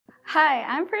Hi,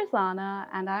 I'm Farzana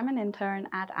and I'm an intern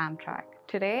at Amtrak.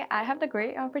 Today, I have the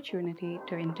great opportunity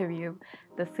to interview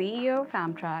the CEO of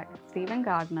Amtrak,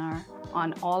 Gardner,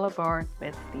 on All Aboard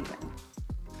with Stephen.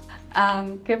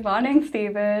 Good morning,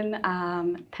 Stephen.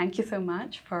 Thank you so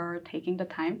much for taking the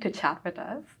time to chat with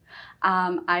us.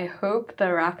 I hope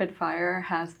the rapid fire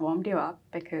has warmed you up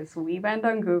because we went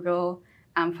on Google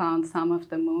and found some of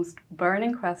the most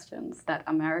burning questions that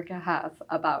America has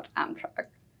about Amtrak.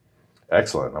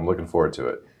 Excellent. I'm looking forward to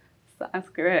it. Sounds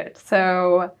good.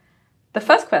 So the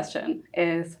first question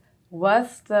is,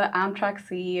 was the Amtrak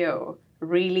CEO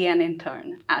really an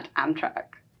intern at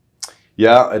Amtrak?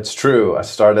 Yeah, it's true. I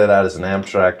started out as an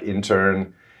Amtrak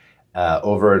intern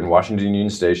over in Washington Union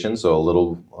Station, so a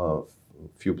little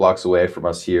few blocks away from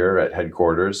us here at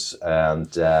headquarters.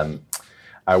 And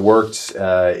I worked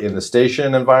in the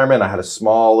station environment. I had a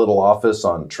small little office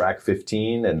on track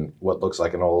 15 and what looks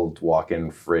like an old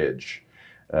walk-in fridge.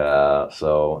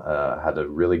 Had a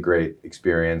really great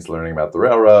experience learning about the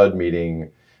railroad,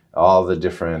 meeting all the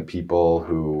different people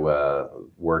who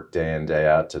work day in, day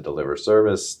out to deliver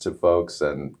service to folks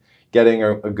and getting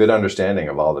a good understanding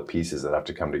of all the pieces that have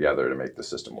to come together to make the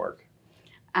system work.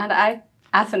 And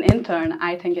as an intern,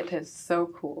 I think it is so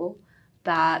cool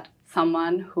that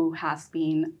someone who has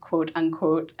been, quote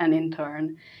unquote, an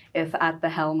intern is at the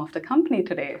helm of the company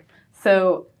today.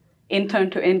 So intern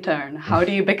to intern, how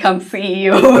do you become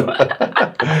CEO?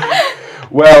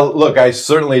 Well, look, I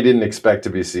certainly didn't expect to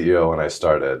be CEO when I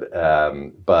started,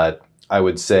 but I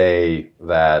would say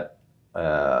that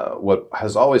what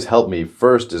has always helped me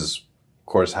first is, of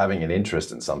course, having an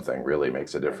interest in something really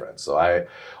makes a difference. So I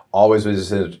always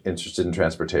was interested in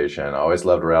transportation, always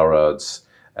loved railroads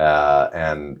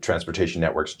and transportation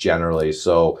networks generally.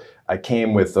 So I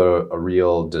came with a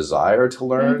real desire to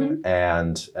learn,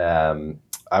 and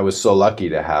I was so lucky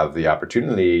to have the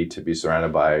opportunity to be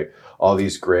surrounded by all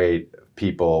these great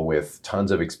people with tons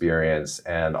of experience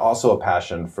and also a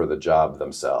passion for the job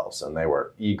themselves. And they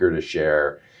were eager to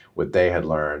share what they had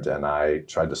learned, and I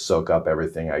tried to soak up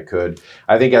everything I could.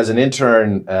 I think as an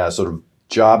intern, sort of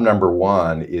job number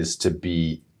one is to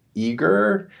be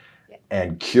eager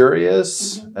and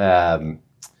curious.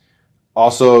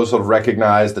 Also sort of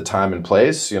recognize the time and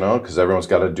place, because everyone's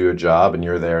got to do a job and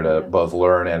you're there to both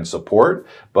learn and support.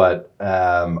 But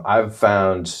I've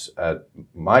found at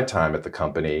my time at the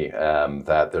company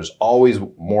that there's always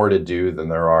more to do than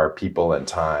there are people and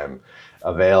time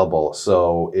available.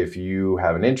 So if you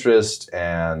have an interest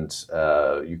and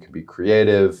you can be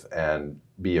creative and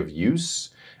be of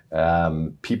use,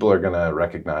 people are going to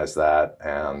recognize that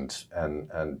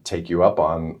and take you up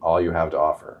on all you have to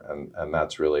offer. And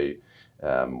that's really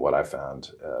what I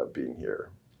found being here.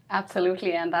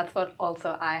 Absolutely, and that's what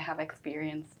also I have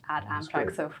experienced at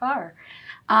Amtrak so far.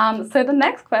 So the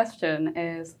next question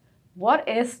is, what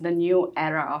is the new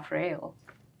era of rail?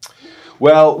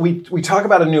 Well, we talk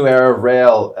about a new era of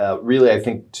rail, really, I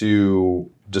think, to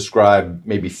describe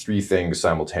maybe three things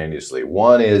simultaneously.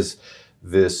 One is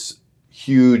this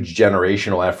huge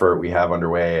generational effort we have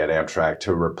underway at Amtrak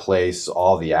to replace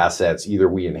all the assets either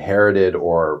we inherited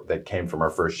or that came from our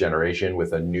first generation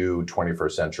with a new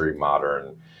 21st century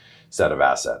modern set of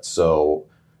assets. So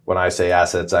when I say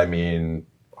assets, I mean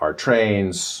our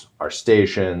trains, our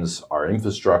stations, our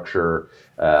infrastructure,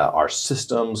 our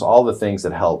systems, all the things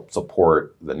that help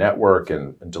support the network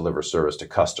and deliver service to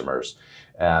customers.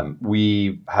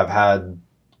 We have had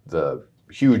the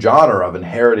huge honor of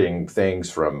inheriting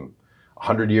things from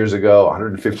 100 years ago,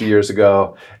 150 years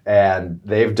ago, and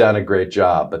they've done a great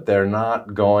job, but they're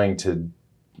not going to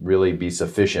really be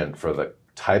sufficient for the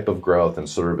type of growth and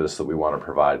service that we want to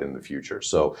provide in the future.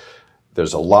 So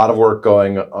there's a lot of work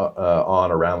going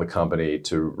on around the company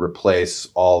to replace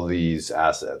all these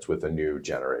assets with a new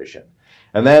generation.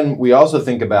 And then we also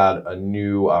think about a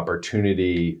new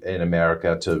opportunity in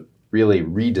America to really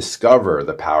rediscover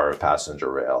the power of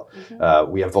passenger rail.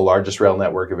 We have the largest rail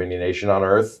network of any nation on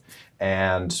Earth.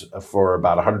 And for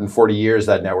about 140 years,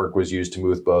 that network was used to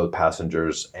move both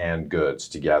passengers and goods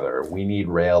together. We need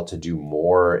rail to do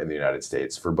more in the United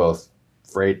States for both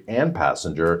freight and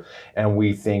passenger. And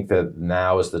we think that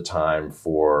now is the time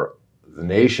for the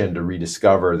nation to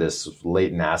rediscover this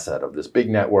latent asset of this big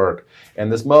network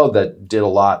and this mode that did a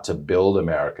lot to build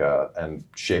America and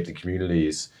shape the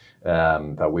communities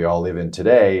that we all live in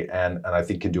today, and I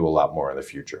think can do a lot more in the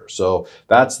future. So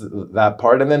that's that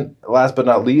part. And then last but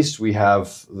not least, we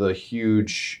have the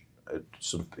huge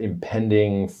sort of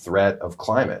impending threat of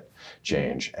climate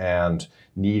change and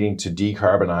needing to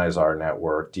decarbonize our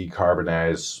network,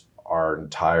 decarbonize our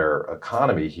entire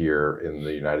economy here in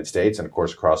the United States and of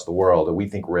course across the world. And we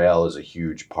think rail is a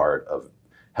huge part of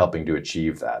helping to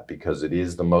achieve that, because it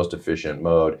is the most efficient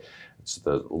mode. It's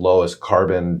the lowest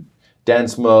carbon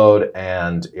dense mode,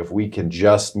 and if we can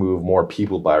just move more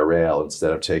people by rail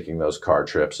instead of taking those car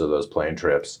trips or those plane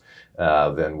trips,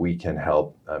 then we can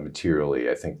help materially,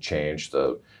 I think, change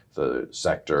the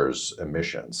sector's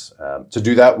emissions. To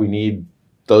do that, we need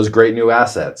those great new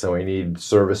assets, and we need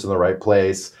service in the right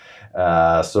place,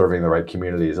 serving the right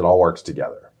communities. It all works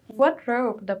together. What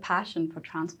drove the passion for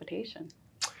transportation?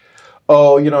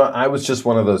 Oh, I was just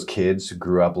one of those kids who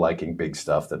grew up liking big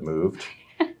stuff that moved.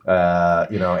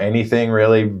 Anything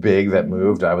really big that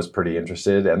moved, I was pretty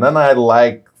interested. And then I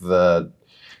like the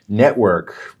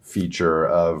network feature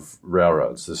of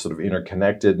railroads, this sort of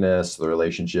interconnectedness, the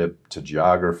relationship to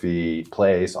geography,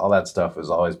 place, all that stuff has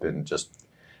always been just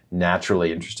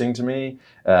naturally interesting to me.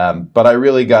 But I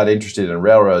really got interested in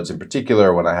railroads in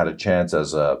particular when I had a chance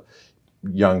as a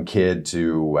young kid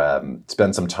to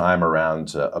spend some time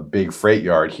around a big freight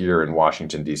yard here in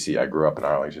Washington, D.C. I grew up in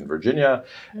Arlington, Virginia,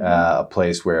 a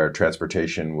place where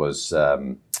transportation was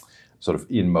sort of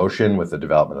in motion with the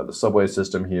development of the subway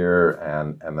system here.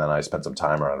 And then I spent some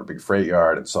time around a big freight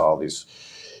yard and saw all these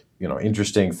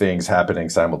interesting things happening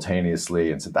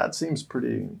simultaneously and said, that seems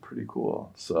pretty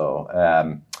cool. So,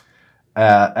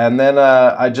 and then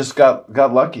I just got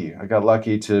lucky. I got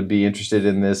lucky to be interested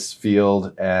in this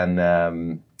field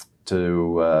and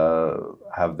to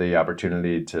have the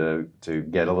opportunity to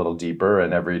get a little deeper.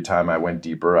 And every time I went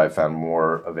deeper, I found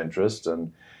more of interest,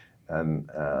 and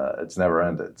it's never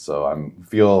ended. So I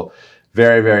feel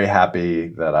very, very happy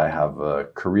that I have a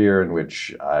career in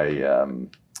which I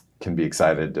can be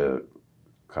excited to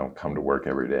come to work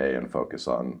every day and focus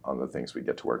on the things we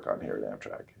get to work on here at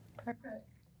Amtrak. Perfect.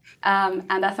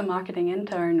 And as a marketing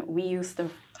intern, we use the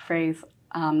phrase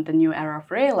the new era of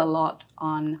rail a lot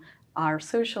on our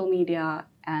social media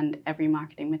and every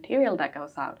marketing material that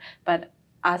goes out. But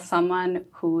as someone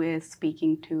who is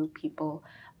speaking to people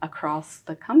across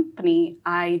the company,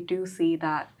 I do see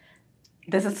that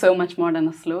this is so much more than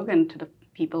a slogan to the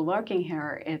people working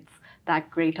here. It's that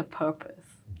greater purpose.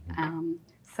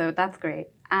 So that's great.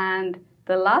 And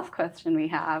the last question we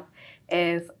have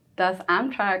is, does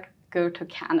Amtrak go to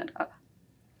Canada?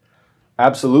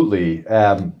 Absolutely.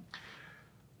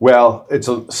 Well, it's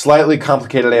a slightly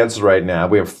complicated answer right now.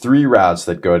 We have 3 routes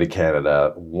that go to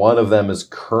Canada. One of them is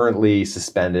currently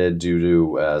suspended due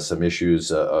to some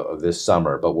issues of this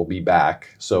summer, but we'll be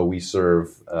back. So we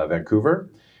serve Vancouver,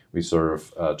 we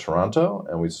serve Toronto,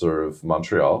 and we serve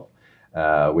Montreal.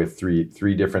 With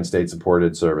three different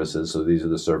state-supported services. So these are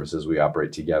the services we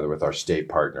operate together with our state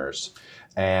partners.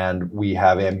 And we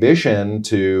have ambition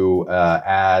to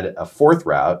add a 4th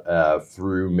route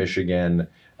through Michigan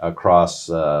across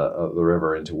the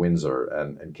river into Windsor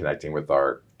and connecting with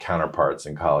our counterparts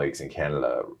and colleagues in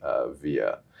Canada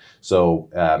via. So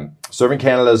serving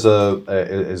Canada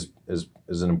is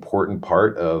an important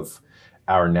part of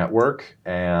our network.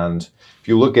 And if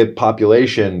you look at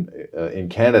population in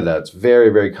Canada, it's very,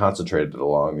 very concentrated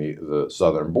along the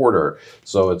southern border.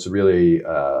 So it's really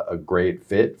a great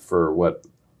fit for what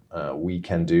we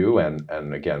can do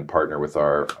and again, partner with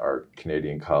our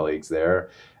Canadian colleagues there.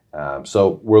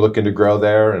 So we're looking to grow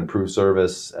there, improve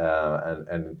service,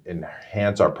 and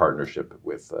enhance our partnership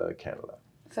with Canada.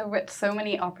 So with so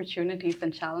many opportunities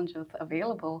and challenges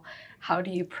available, how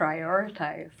do you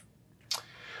prioritize?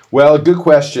 Well, good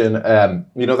question. That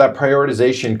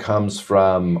prioritization comes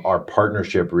from our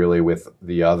partnership really with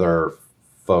the other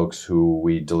folks who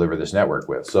we deliver this network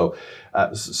with. So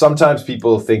sometimes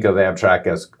people think of Amtrak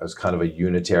as kind of a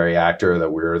unitary actor,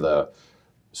 that we're the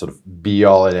sort of be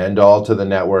all and end all to the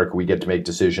network. We get to make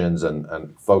decisions,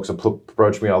 and folks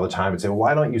approach me all the time and say, well,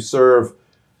 why don't you serve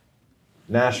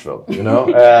Nashville,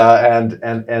 and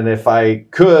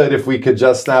if we could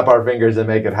just snap our fingers and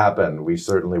make it happen, we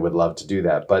certainly would love to do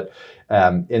that. But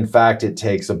in fact, it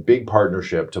takes a big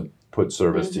partnership to put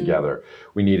service together.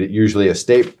 We need usually a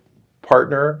state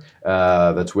partner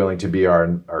that's willing to be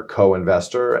our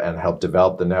co-investor and help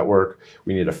develop the network.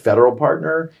 We need a federal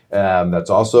partner that's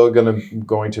also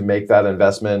going to make that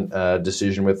investment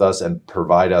decision with us and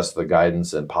provide us the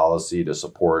guidance and policy to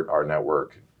support our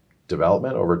network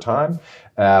development over time.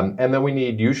 And then we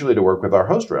need usually to work with our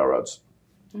host railroads,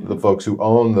 the folks who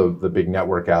own the big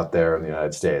network out there in the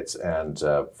United States, and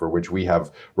for which we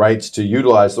have rights to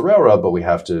utilize the railroad, but we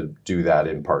have to do that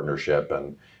in partnership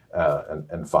and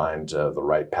find the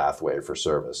right pathway for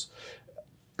service.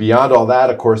 Beyond all that,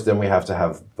 of course, then we have to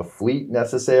have the fleet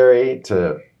necessary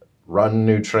to run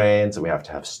new trains, and we have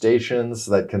to have stations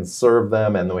that can serve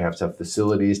them, and then we have to have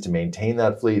facilities to maintain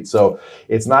that fleet. So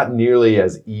it's not nearly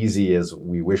as easy as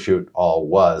we wish it all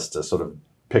was to sort of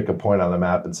pick a point on the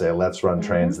map and say, let's run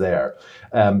trains there.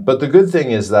 But the good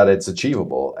thing is that it's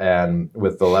achievable. And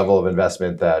with the level of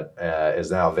investment that is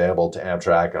now available to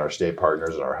Amtrak and our state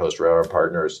partners and our host railroad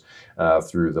partners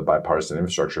through the bipartisan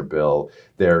infrastructure bill,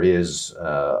 there is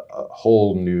a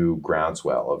whole new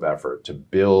groundswell of effort to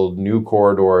build new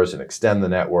corridors and extend the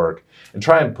network and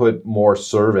try and put more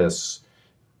service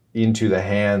into the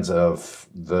hands of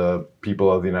the people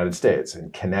of the United States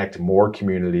and connect more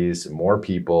communities and more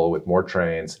people with more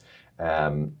trains,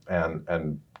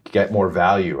 and get more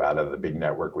value out of the big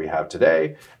network we have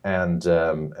today, and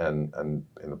in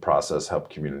the process help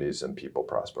communities and people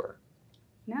prosper.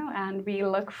 No, and we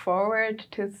look forward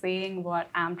to seeing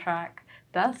what Amtrak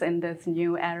does in this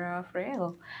new era of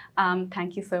rail.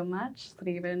 Thank you so much,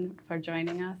 Stephen, for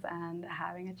joining us and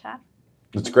having a chat.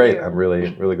 It's great. I'm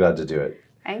really glad to do it.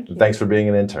 Thank you. Thanks for being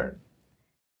an intern.